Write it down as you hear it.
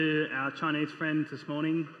To our Chinese friends this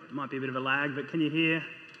morning, it might be a bit of a lag, but can you hear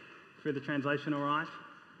through the translation all right?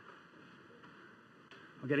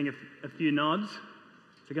 I'm getting a few nods.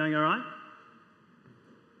 Is it going all right?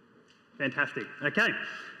 Fantastic. Okay.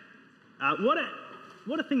 What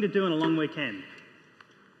a thing to do on a long weekend.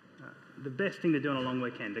 The best thing to do on a long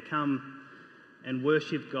weekend, to come and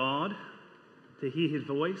worship God, to hear his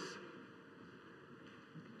voice.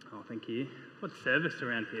 Oh, thank you. What service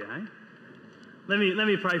around here, eh? Let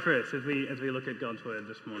me pray for us as we look at God's word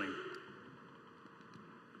this morning.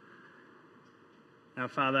 Our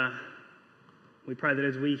Father, we pray that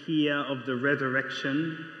as we hear of the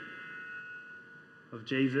resurrection of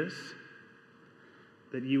Jesus,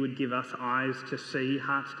 that you would give us eyes to see,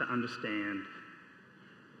 hearts to understand.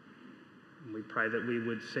 And we pray that we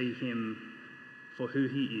would see him for who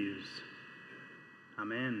he is.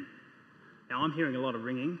 Amen. Now, I'm hearing a lot of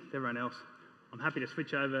ringing. Everyone else, I'm happy to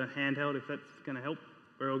switch over handheld if that's going to help.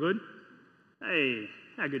 We're all good? Hey,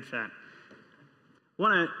 how good's that?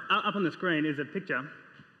 Up on the screen is a picture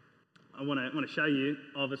I want to show you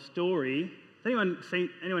of a story. Has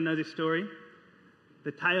anyone know this story?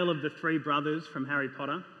 The tale of the three brothers from Harry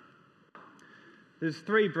Potter. There's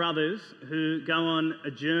three brothers who go on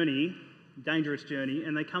a journey, dangerous journey,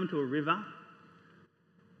 and they come to a river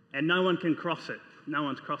and no one can cross it. No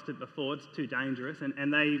one's crossed it before, it's too dangerous.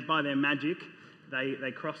 And they, by their magic,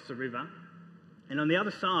 they cross the river. And on the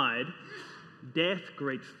other side, death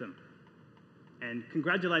greets them and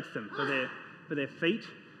congratulates them for their feat,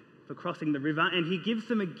 for crossing the river. And he gives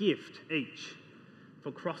them a gift each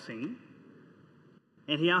for crossing.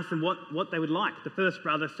 And he asks them what they would like. The first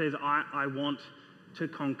brother says, I want to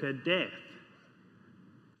conquer death.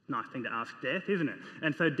 Nice thing to ask death, isn't it?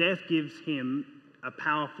 And so death gives him a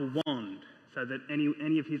powerful wand so that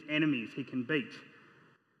any of his enemies he can beat.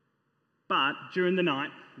 But during the night,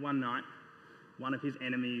 one of his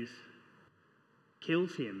enemies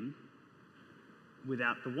kills him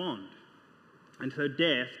without the wand. And so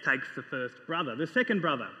death takes the first brother. The second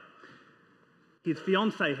brother, his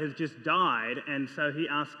fiancée has just died, and so he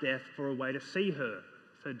asks death for a way to see her.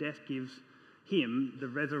 So death gives him the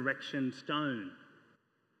resurrection stone.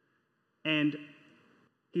 And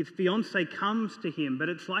his fiancée comes to him, but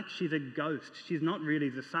it's like she's a ghost. She's not really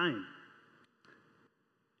the same.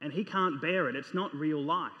 And he can't bear it. It's not real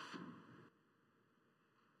life.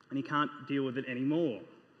 And he can't deal with it anymore.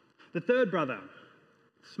 The third brother,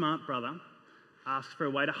 smart brother, asks for a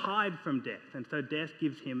way to hide from death. And so death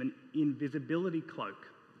gives him an invisibility cloak.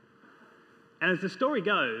 And as the story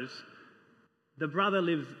goes,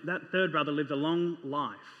 that third brother lives a long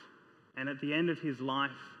life. And at the end of his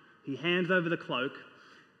life, he hands over the cloak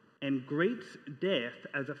and greets death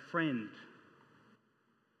as a friend.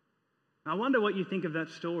 I wonder what you think of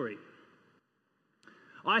that story.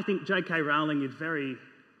 I think J.K. Rowling is very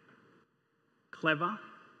clever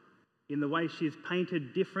in the way she's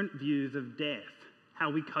painted different views of death,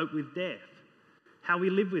 how we cope with death, how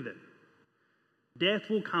we live with it. Death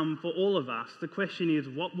will come for all of us. The question is,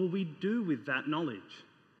 what will we do with that knowledge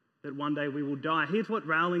that one day we will die? Here's what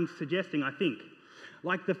Rowling's suggesting, I think.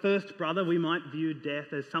 Like the first brother, we might view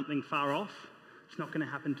death as something far off. It's not going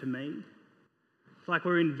to happen to me. It's like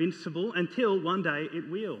we're invincible until one day it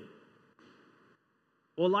will.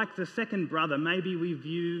 Or like the second brother, maybe we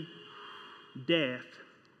view death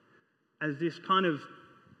as this kind of,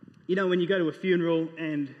 when you go to a funeral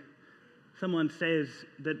and someone says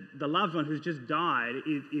that the loved one who's just died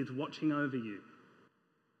is watching over you.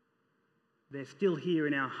 They're still here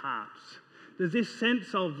in our hearts. There's this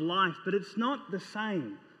sense of life, but it's not the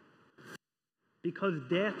same because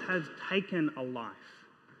death has taken a life.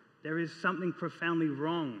 There is something profoundly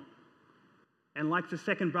wrong. And like the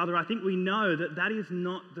second brother, I think we know that is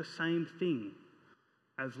not the same thing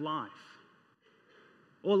as life.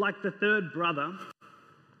 Or like the third brother,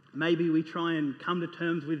 maybe we try and come to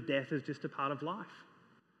terms with death as just a part of life.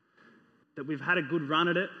 That we've had a good run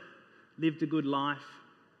at it, lived a good life,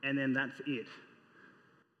 and then that's it.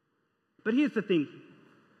 But here's the thing.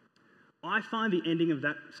 I find the ending of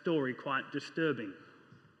that story quite disturbing.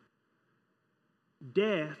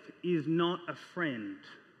 Death is not a friend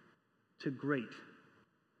to greet.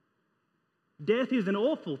 Death is an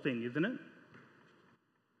awful thing, isn't it?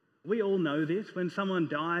 We all know this. When someone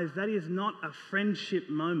dies, that is not a friendship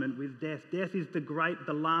moment with death. Death is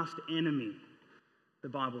the last enemy, the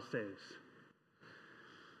Bible says.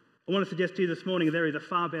 I want to suggest to you this morning there is a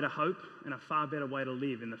far better hope and a far better way to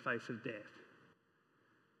live in the face of death.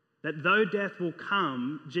 That though death will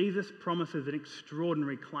come, Jesus promises an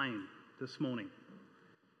extraordinary claim this morning.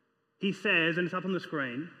 He says, and it's up on the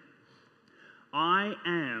screen, I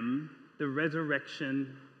am the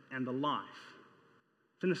resurrection and the life.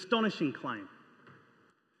 It's an astonishing claim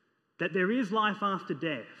that there is life after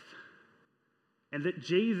death and that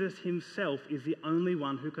Jesus himself is the only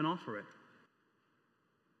one who can offer it.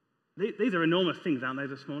 These are enormous things, aren't they,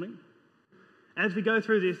 this morning? As we go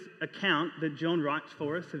through this account that John writes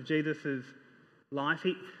for us of Jesus' life,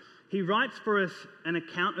 he writes for us an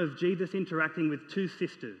account of Jesus interacting with two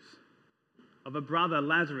sisters, of a brother,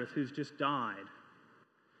 Lazarus, who's just died.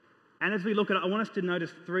 And as we look at it, I want us to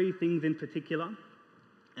notice three things in particular,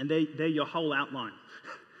 and they're your whole outline.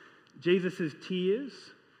 Jesus' tears,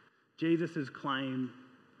 Jesus' claim,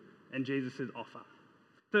 and Jesus' offer.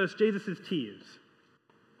 First, Jesus' tears.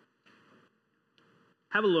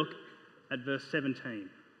 Have a look at verse 17.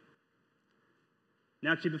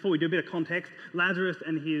 Now, actually, before we do a bit of context, Lazarus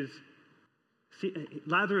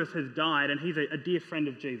has died, and he's a dear friend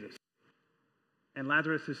of Jesus. And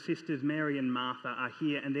Lazarus' sisters, Mary and Martha, are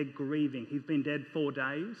here, and they're grieving. He's been dead 4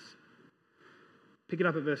 days. Pick it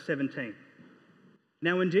up at verse 17.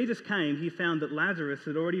 Now, when Jesus came, he found that Lazarus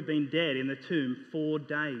had already been dead in the tomb 4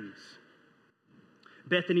 days.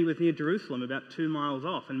 Bethany was near Jerusalem, about 2 miles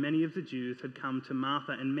off, and many of the Jews had come to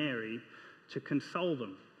Martha and Mary to console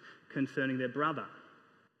them concerning their brother.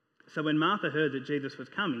 So when Martha heard that Jesus was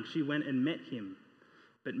coming, she went and met him,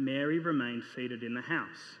 but Mary remained seated in the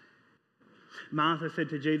house. Martha said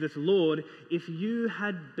to Jesus, "Lord, if you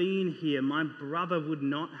had been here, my brother would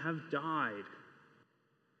not have died.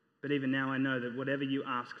 But even now I know that whatever you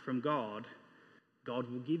ask from God,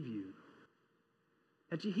 God will give you."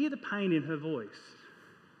 And do you hear the pain in her voice?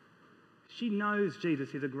 She knows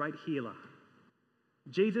Jesus is a great healer.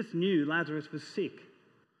 Jesus knew Lazarus was sick.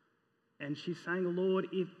 And she's saying, "Lord,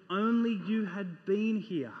 if only you had been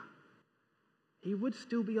here, he would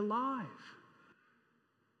still be alive."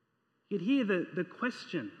 You'd hear the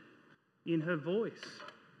question in her voice.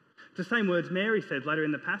 It's the same words Mary said later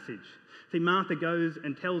in the passage. See, Martha goes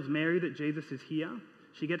and tells Mary that Jesus is here.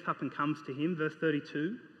 She gets up and comes to him, verse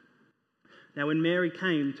 32. Now when Mary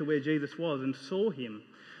came to where Jesus was and saw him,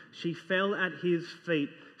 she fell at his feet,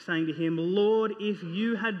 saying to him, "Lord, if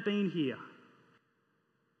you had been here,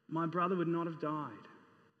 my brother would not have died."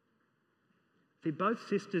 See, both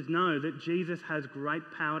sisters know that Jesus has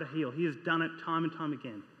great power to heal. He has done it time and time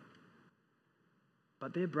again.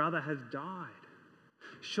 But their brother has died.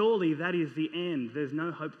 Surely that is the end. There's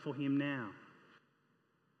no hope for him now.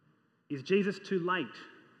 Is Jesus too late?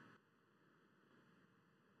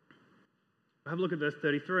 Have a look at verse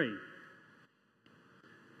 33.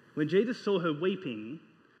 When Jesus saw her weeping,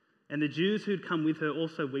 and the Jews who'd come with her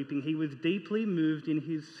also weeping, he was deeply moved in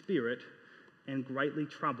his spirit and greatly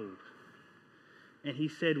troubled. And he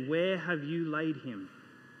said, "Where have you laid him?"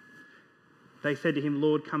 They said to him,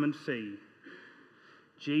 "Lord, come and see."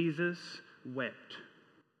 Jesus wept.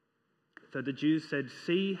 So the Jews said,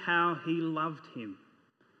 "See how he loved him."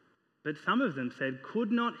 But some of them said,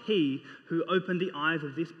 "Could not he who opened the eyes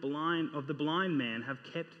of the blind man have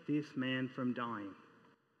kept this man from dying?"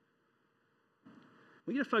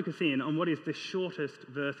 We're going to focus in on what is the shortest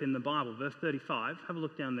verse in the Bible, verse 35. Have a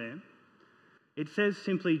look down there. It says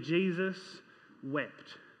simply, Jesus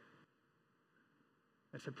wept.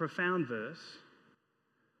 It's a profound verse.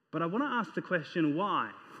 But I want to ask the question,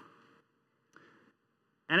 why?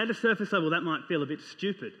 And at a surface level, that might feel a bit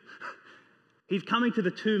stupid. He's coming to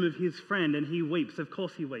the tomb of his friend and he weeps. Of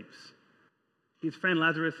course he weeps. His friend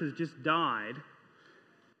Lazarus has just died.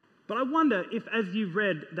 But I wonder if, as you've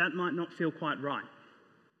read, that might not feel quite right.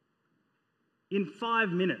 In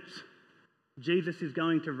 5 minutes, Jesus is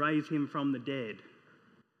going to raise him from the dead.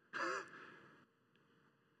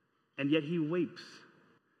 And yet he weeps.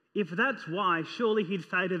 If that's why, surely he'd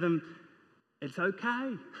say to them, "It's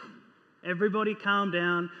okay. Everybody calm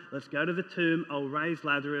down. Let's go to the tomb. I'll raise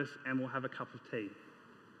Lazarus and we'll have a cup of tea."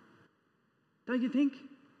 Don't you think?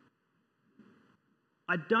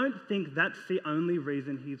 I don't think that's the only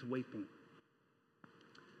reason he's weeping.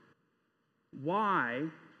 Why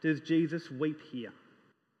does Jesus weep here?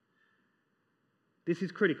 This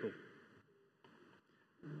is critical.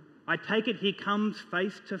 I take it he comes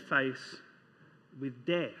face to face with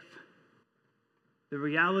death. The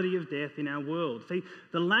reality of death in our world. See,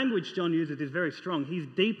 the language John uses is very strong. He's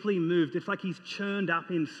deeply moved. It's like he's churned up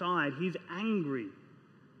inside. He's angry.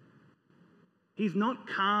 He's not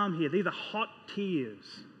calm here. These are hot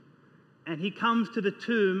tears. And he comes to the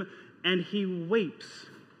tomb and he weeps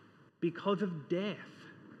because of death.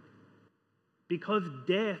 Because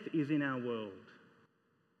death is in our world.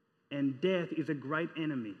 And death is a great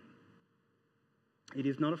enemy. It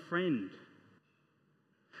is not a friend.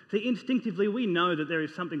 See, instinctively, we know that there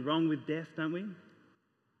is something wrong with death, don't we? Have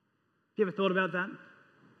you ever thought about that?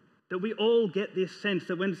 That we all get this sense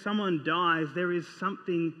that when someone dies, there is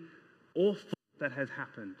something awful that has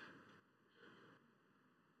happened.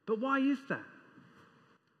 But why is that?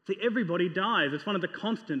 See, everybody dies. It's one of the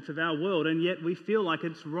constants of our world, and yet we feel like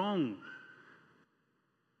it's wrong.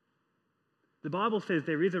 The Bible says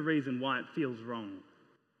there is a reason why it feels wrong.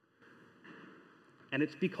 And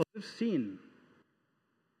it's because of sin.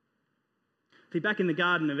 See, back in the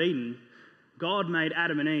Garden of Eden, God made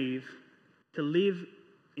Adam and Eve to live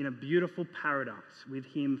in a beautiful paradise with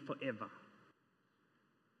him forever.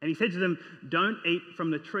 And he said to them, don't eat from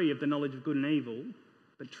the tree of the knowledge of good and evil,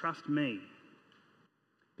 but trust me.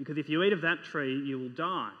 Because if you eat of that tree, you will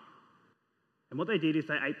die. And what they did is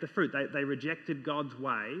they ate the fruit. They rejected God's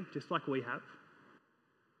way, just like we have.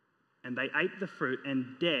 And they ate the fruit,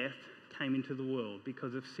 and death came into the world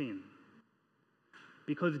because of sin.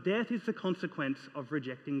 Because death is the consequence of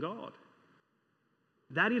rejecting God.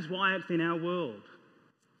 That is why it's in our world.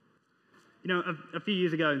 You know, a few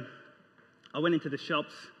years ago, I went into the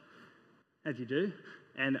shops, as you do,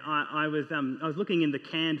 and I was looking in the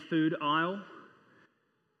canned food aisle.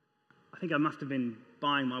 I think I must have been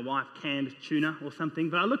buying my wife canned tuna or something,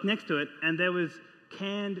 but I looked next to it and there was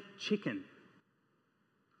canned chicken.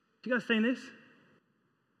 Have you guys seen this?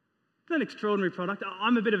 It's an extraordinary product.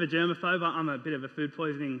 I'm a bit of a germaphobe. I'm a bit of a food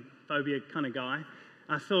poisoning phobia kind of guy.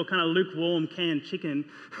 I saw kind of lukewarm canned chicken,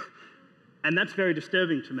 and that's very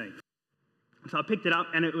disturbing to me. So I picked it up,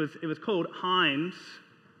 and it was called Heinz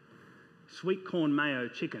Sweet Corn Mayo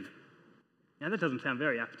Chicken. Now, that doesn't sound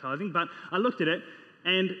very appetizing, but I looked at it,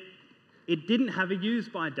 and it didn't have a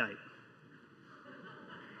use-by date.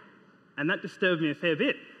 And that disturbed me a fair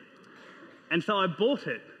bit. And so I bought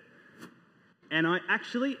it. And I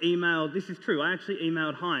actually emailed, this is true, I actually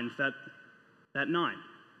emailed Heinz that night.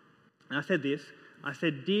 And I said this, I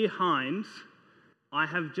said, "Dear Heinz, I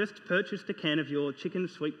have just purchased a can of your chicken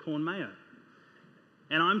sweet corn mayo.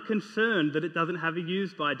 And I'm concerned that it doesn't have a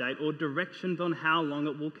use-by date or directions on how long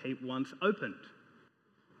it will keep once opened."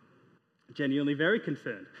 Genuinely very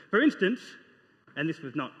concerned. For instance, and this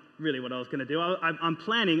was not really what I was going to do, I'm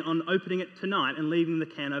planning on opening it tonight and leaving the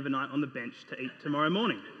can overnight on the bench to eat tomorrow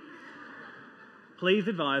morning. Please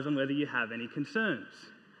advise on whether you have any concerns.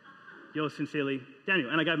 Yours sincerely,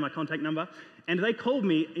 Daniel. And I gave my contact number, and they called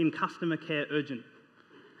me in customer care urgent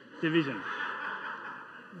division.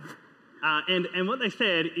 And what they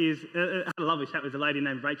said is, I had a lovely chat with a lady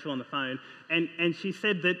named Rachel on the phone, and she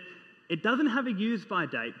said that it doesn't have a use-by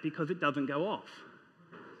date because it doesn't go off.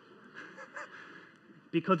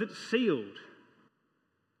 Because it's sealed.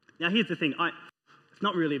 Now here's the thing, it's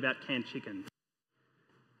not really about canned chicken.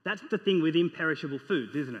 That's the thing with imperishable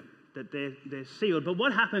foods, isn't it? That they're sealed. But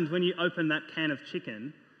what happens when you open that can of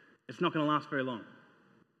chicken? It's not going to last very long.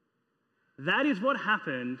 That is what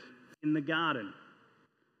happened in the garden.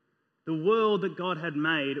 The world that God had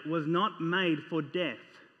made was not made for death.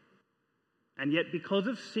 And yet because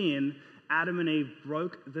of sin, Adam and Eve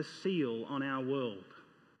broke the seal on our world.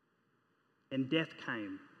 And death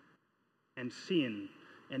came. And sin.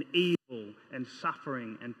 And evil. And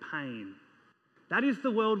suffering. And pain. That is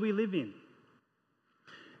the world we live in.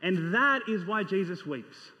 And that is why Jesus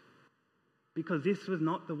weeps. Because this was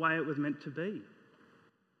not the way it was meant to be.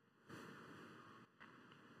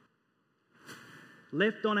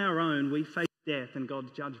 Left on our own, we face death and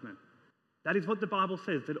God's judgment. That is what the Bible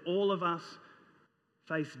says, that all of us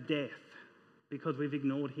face death because we've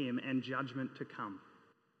ignored him and judgment to come.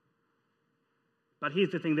 But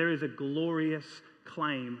here's the thing, there is a glorious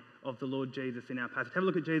claim of the Lord Jesus in our passage. Have a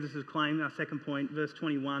look at Jesus' claim, our second point, verse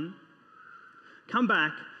 21. Come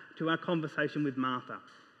back to our conversation with Martha.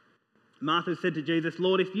 Martha said to Jesus,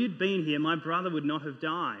 "Lord, if you'd been here, my brother would not have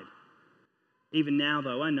died. Even now,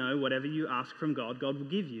 though, I know whatever you ask from God, God will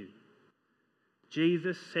give you."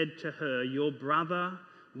 Jesus said to her, "Your brother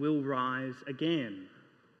will rise again."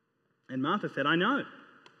 And Martha said, "I know.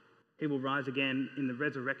 He will rise again in the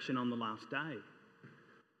resurrection on the last day."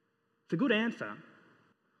 It's a good answer.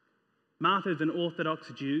 Martha is an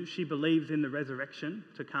Orthodox Jew. She believes in the resurrection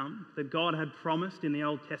to come, that God had promised in the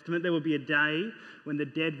Old Testament there would be a day when the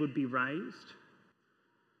dead would be raised.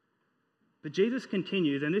 But Jesus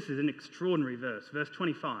continues, and this is an extraordinary verse, verse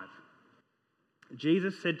 25.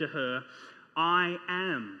 Jesus said to her, "I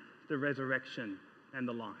am the resurrection and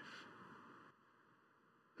the life.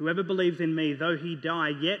 Whoever believes in me, though he die,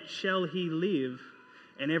 yet shall he live,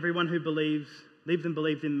 and everyone who lives and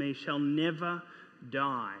believes in me shall never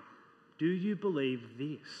die. Do you believe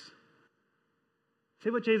this?" See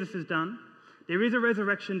what Jesus has done? There is a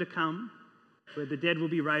resurrection to come where the dead will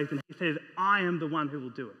be raised, and he says, "I am the one who will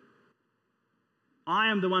do it.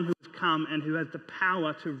 I am the one who has come and who has the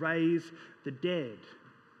power to raise the dead."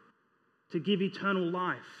 to give eternal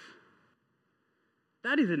life.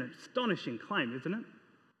 That is an astonishing claim, isn't it?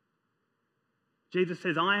 Jesus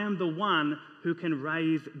says, I am the one who can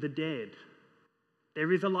raise the dead.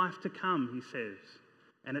 There is a life to come, he says,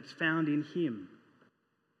 and it's found in him.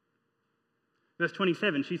 Verse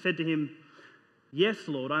 27, she said to him, yes,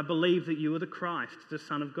 Lord, I believe that you are the Christ, the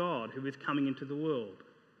Son of God, who is coming into the world.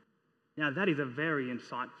 Now, that is a very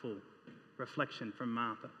insightful reflection from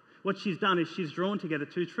Martha. What she's done is she's drawn together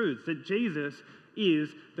two truths, that Jesus is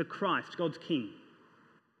the Christ, God's King,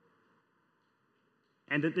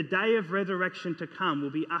 and that the day of resurrection to come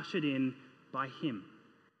will be ushered in by him.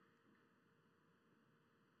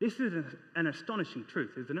 This is an astonishing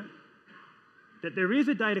truth, isn't it? That there is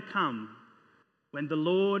a day to come when the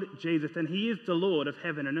Lord Jesus, and he is the Lord of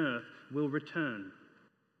heaven and earth, will return.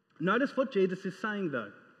 Notice what Jesus is saying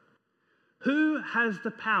though. Who has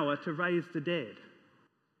the power to raise the dead?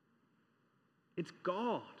 It's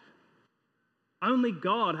God. Only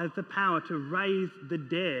God has the power to raise the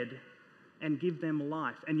dead and give them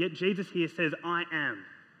life. And yet Jesus here says, I am.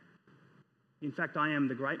 In fact, I am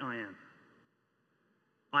the great I am.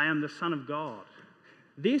 I am the Son of God.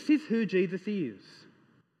 This is who Jesus is.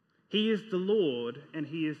 He is the Lord and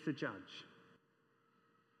he is the judge.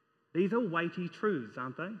 These are weighty truths,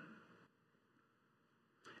 aren't they?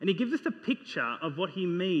 And he gives us a picture of what he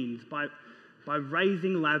means by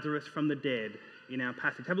raising Lazarus from the dead in our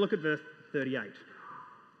passage. Have a look at verse 38.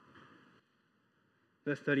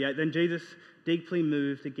 Verse 38, then Jesus, deeply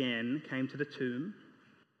moved again, came to the tomb.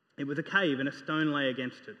 It was a cave and a stone lay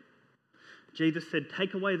against it. Jesus said,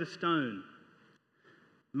 take away the stone.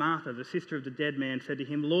 Martha, the sister of the dead man, said to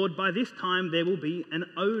him, Lord, by this time there will be an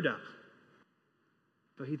odour.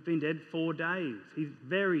 For he's been dead 4 days. He's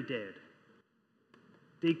very dead.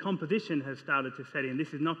 Decomposition has started to set in.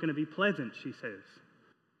 This is not going to be pleasant, she says.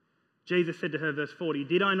 Jesus said to her, verse 40,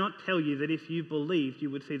 did I not tell you that if you believed, you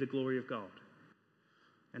would see the glory of God?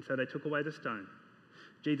 And so they took away the stone.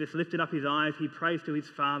 Jesus lifted up his eyes. He prays to his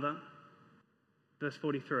Father. Verse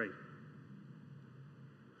 43.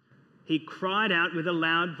 He cried out with a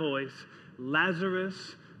loud voice,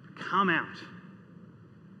 Lazarus, come out.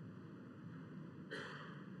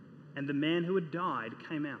 And the man who had died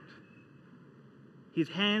came out. His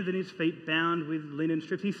hands and his feet bound with linen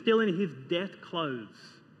strips. He's still in his death clothes.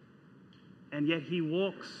 And yet he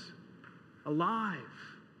walks alive.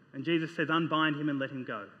 And Jesus says, unbind him and let him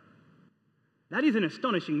go. That is an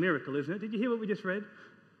astonishing miracle, isn't it? Did you hear what we just read?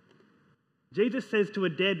 Jesus says to a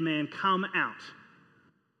dead man, come out.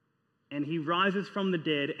 And he rises from the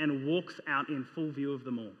dead and walks out in full view of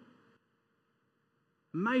them all.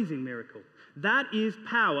 Amazing miracle. That is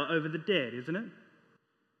power over the dead, isn't it?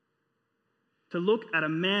 To look at a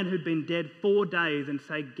man who'd been dead 4 days and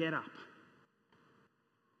say, get up.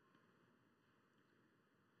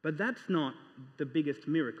 But that's not the biggest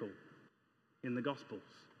miracle in the Gospels.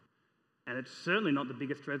 And it's certainly not the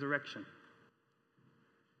biggest resurrection.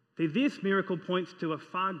 See, this miracle points to a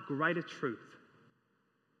far greater truth.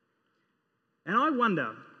 And I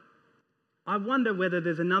wonder whether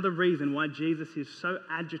there's another reason why Jesus is so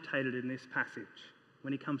agitated in this passage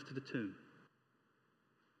when he comes to the tomb.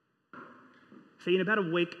 See, in about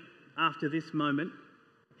a week after this moment,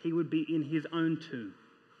 he would be in his own tomb.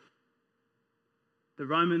 The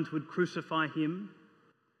Romans would crucify him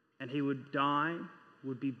and he would die,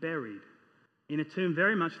 would be buried in a tomb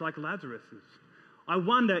very much like Lazarus's. I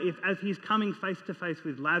wonder if as he's coming face to face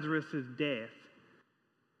with Lazarus's death,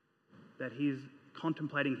 that he's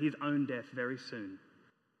contemplating his own death very soon.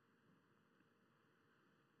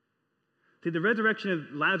 See, the resurrection of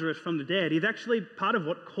Lazarus from the dead is actually part of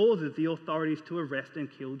what causes the authorities to arrest and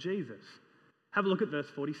kill Jesus. Have a look at verse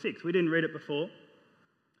 46. We didn't read it before.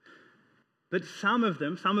 But some of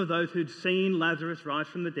those who'd seen Lazarus rise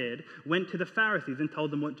from the dead, went to the Pharisees and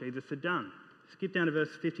told them what Jesus had done. Skip down to verse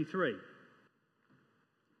 53.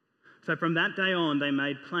 So from that day on, they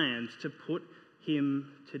made plans to put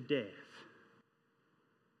him to death.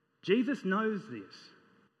 Jesus knows this.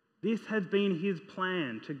 This has been his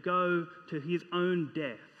plan, to go to his own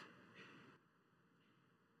death.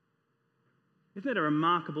 Isn't it a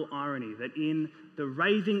remarkable irony that in the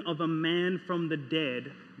raising of a man from the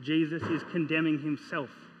dead, Jesus is condemning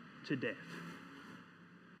himself to death?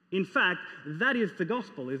 In fact, that is the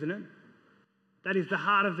gospel, isn't it? That is the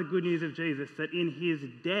heart of the good news of Jesus, that in his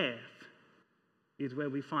death is where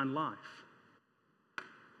we find life.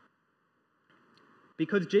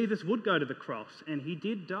 Because Jesus would go to the cross, and he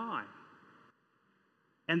did die.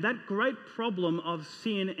 And that great problem of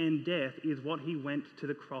sin and death is what he went to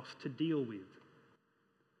the cross to deal with.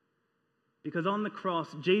 Because on the cross,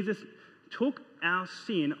 Jesus took our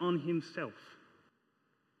sin on himself.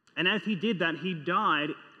 And as he did that, he died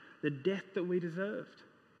the death that we deserved.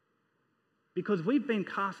 Because we've been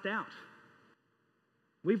cast out.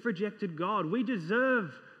 We've rejected God. We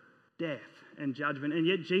deserve death and judgment, and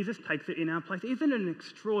yet Jesus takes it in our place. Isn't it an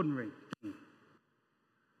extraordinary thing?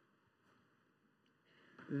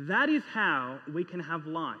 That is how we can have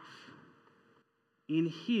life,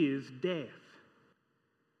 in his death.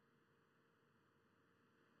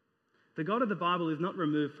 The God of the Bible is not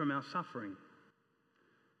removed from our suffering.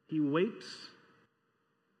 He weeps.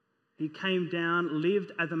 He came down,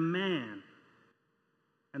 lived as a man,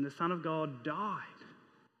 and the Son of God died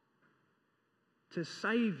to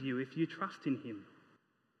save you if you trust in him.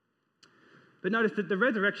 But notice that the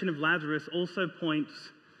resurrection of Lazarus also points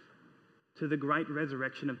to the great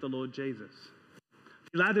resurrection of the Lord Jesus.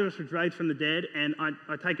 Lazarus was raised from the dead, and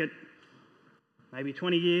I take it maybe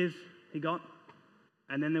 20 years he got,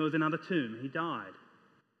 and then there was another tomb. He died.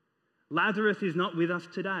 Lazarus is not with us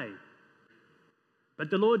today. But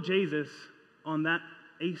the Lord Jesus, on that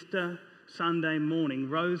Easter Sunday morning,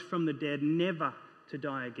 rose from the dead, never to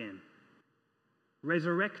die again.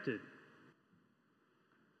 Resurrected.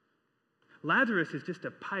 Lazarus is just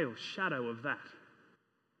a pale shadow of that.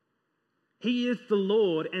 He is the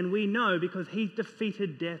Lord, and we know because he's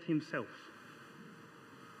defeated death himself.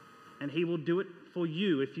 And he will do it for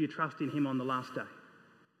you if you trust in him on the last day.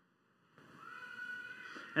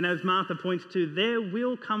 And as Martha points to, there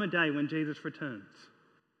will come a day when Jesus returns.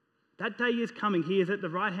 That day is coming. He is at the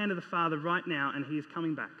right hand of the Father right now, and he is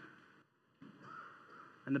coming back.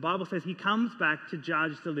 And the Bible says he comes back to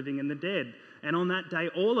judge the living and the dead. And on that day,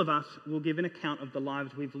 all of us will give an account of the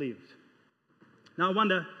lives we've lived. Now I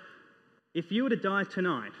wonder, if you were to die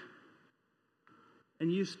tonight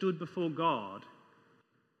and you stood before God,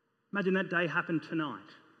 imagine that day happened tonight.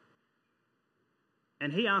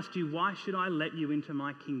 And he asked you, why should I let you into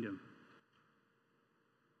my kingdom?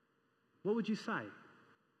 What would you say?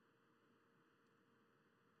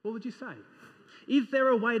 What would you say? Is there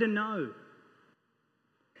a way to know?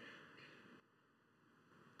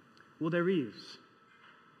 Well, there is.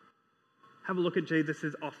 Have a look at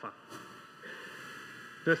Jesus' offer.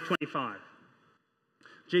 Verse 25.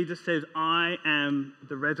 Jesus says, I am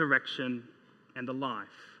the resurrection and the life.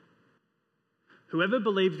 Whoever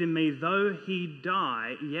believes in me, though he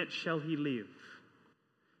die, yet shall he live.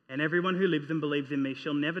 And everyone who lives and believes in me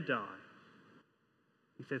shall never die.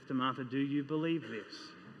 He says to Martha, do you believe this?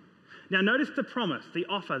 Now notice the promise, the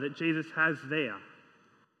offer that Jesus has there.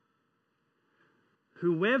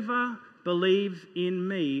 Whoever believes in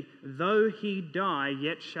me, though he die,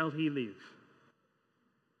 yet shall he live.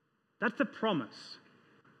 That's a promise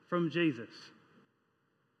from Jesus.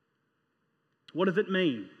 What does it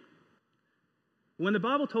mean? When the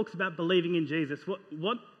Bible talks about believing in Jesus,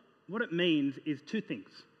 what it means is two things.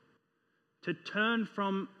 To turn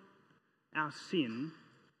from our sin,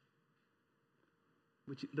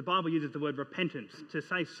 which the Bible uses the word repentance, to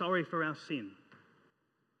say sorry for our sin,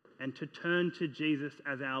 and to turn to Jesus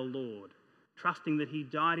as our Lord, trusting that he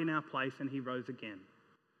died in our place and he rose again.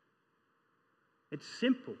 It's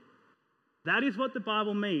simple. That is what the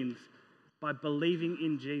Bible means by believing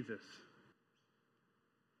in Jesus.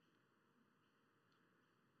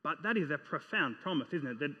 But that is a profound promise,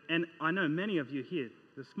 isn't it? And I know many of you here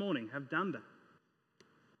this morning have done that.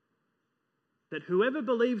 That whoever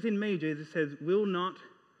believes in me, Jesus says, will not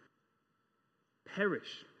perish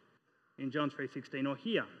in John 3:16, or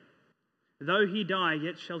here, though he die,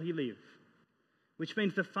 yet shall he live. Which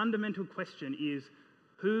means the fundamental question is,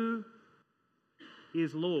 who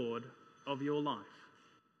is Lord of your life?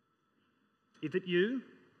 Is it you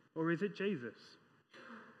or is it Jesus?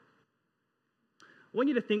 I want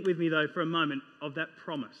you to think with me, though, for a moment of that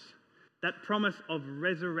promise of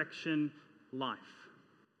resurrection life.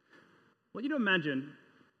 I want you to imagine,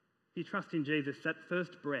 if you trust in Jesus, that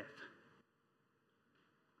first breath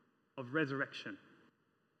of resurrection.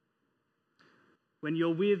 When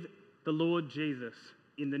you're with the Lord Jesus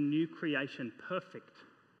in the new creation, perfect.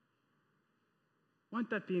 Won't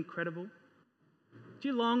that be incredible? Do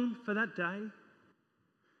you long for that day?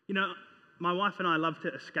 You know, my wife and I love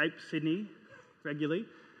to escape Sydney regularly.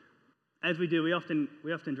 As we do, we often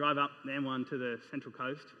drive up the M1 to the Central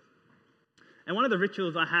Coast. And one of the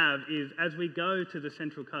rituals I have is, as we go to the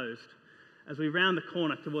Central Coast, as we round the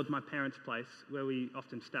corner towards my parents' place, where we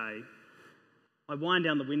often stay, I wind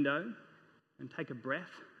down the window and take a breath.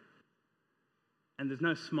 And there's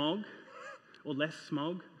no smog, or less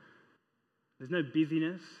smog. There's no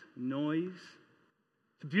busyness, noise.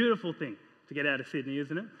 It's a beautiful thing to get out of Sydney,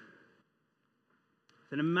 isn't it?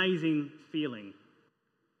 It's an amazing feeling.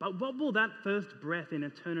 But what will that first breath in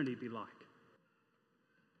eternity be like?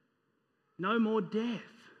 No more death.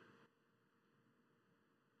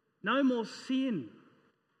 No more sin.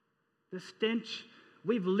 The stench,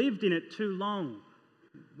 we've lived in it too long.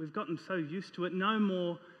 We've gotten so used to it. No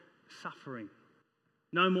more suffering.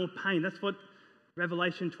 No more pain. That's what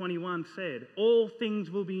Revelation 21 said. All things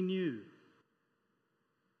will be new.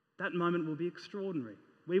 That moment will be extraordinary.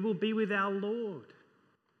 We will be with our Lord.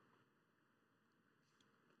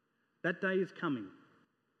 That day is coming.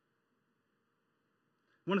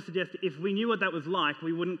 I want to suggest if we knew what that was like,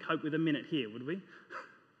 we wouldn't cope with a minute here, would we?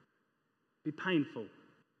 Be painful.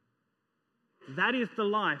 That is the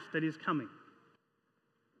life that is coming.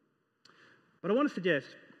 But I want to suggest,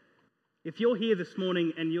 if you're here this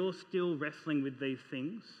morning and you're still wrestling with these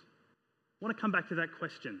things, I want to come back to that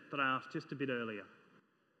question that I asked just a bit earlier.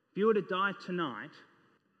 If you were to die tonight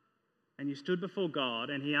and you stood before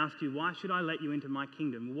God and he asked you, why should I let you into my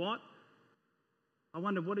kingdom? I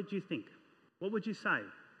wonder, what did you think? What would you say? I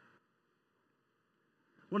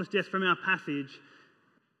want to suggest from our passage,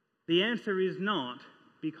 the answer is not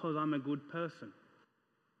because I'm a good person.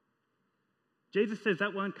 Jesus says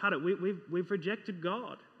that won't cut it. We've rejected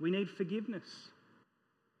God. We need forgiveness.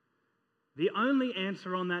 The only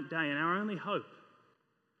answer on that day and our only hope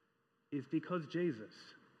is because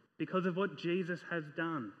of what Jesus has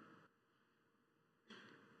done.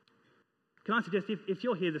 Can I suggest, if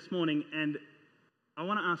you're here this morning and I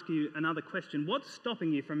want to ask you another question, what's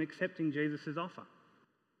stopping you from accepting Jesus' offer?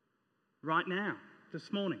 Right now,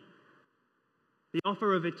 this morning. The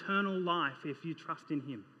offer of eternal life if you trust in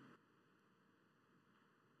him.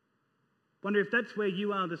 Wonder if that's where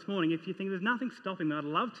you are this morning. If you think there's nothing stopping me, I'd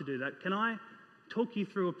love to do that. Can I talk you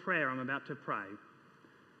through a prayer I'm about to pray?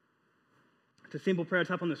 It's a simple prayer.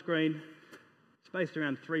 It's up on the screen. It's based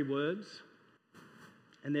around 3 words.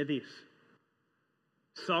 And they're this.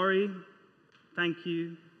 Sorry, thank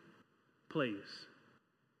you, please.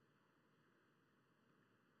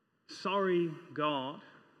 Sorry, God,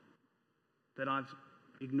 that I've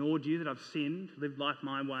ignored you, that I've sinned, lived life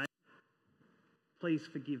my way. Please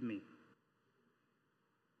forgive me.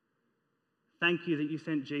 Thank you that you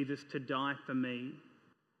sent Jesus to die for me.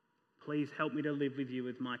 Please help me to live with you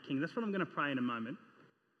as my King. That's what I'm going to pray in a moment.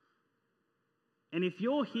 And if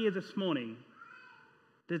you're here this morning,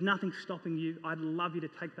 there's nothing stopping you. I'd love you to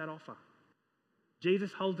take that offer.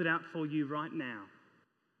 Jesus holds it out for you right now.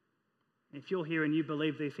 If you're here and you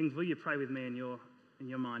believe these things, will you pray with me in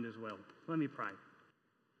your mind as well? Let me pray.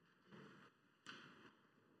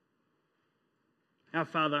 Our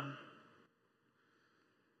Father,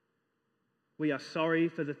 we are sorry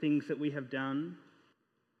for the things that we have done,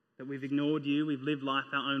 that we've ignored you, we've lived life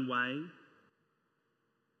our own way.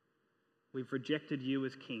 We've rejected you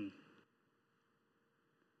as King.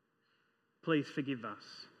 Please forgive us.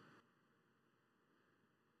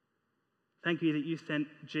 Thank you that you sent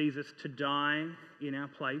Jesus to die in our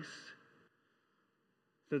place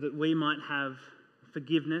so that we might have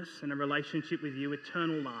forgiveness and a relationship with you,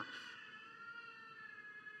 eternal life.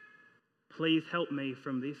 Please help me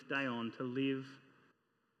from this day on to live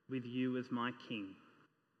with you as my King.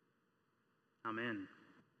 Amen.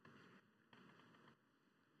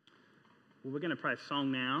 Well, we're going to pray a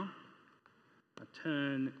song now.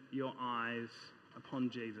 Turn your eyes upon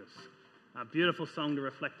Jesus. A beautiful song to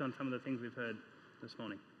reflect on some of the things we've heard this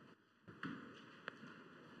morning.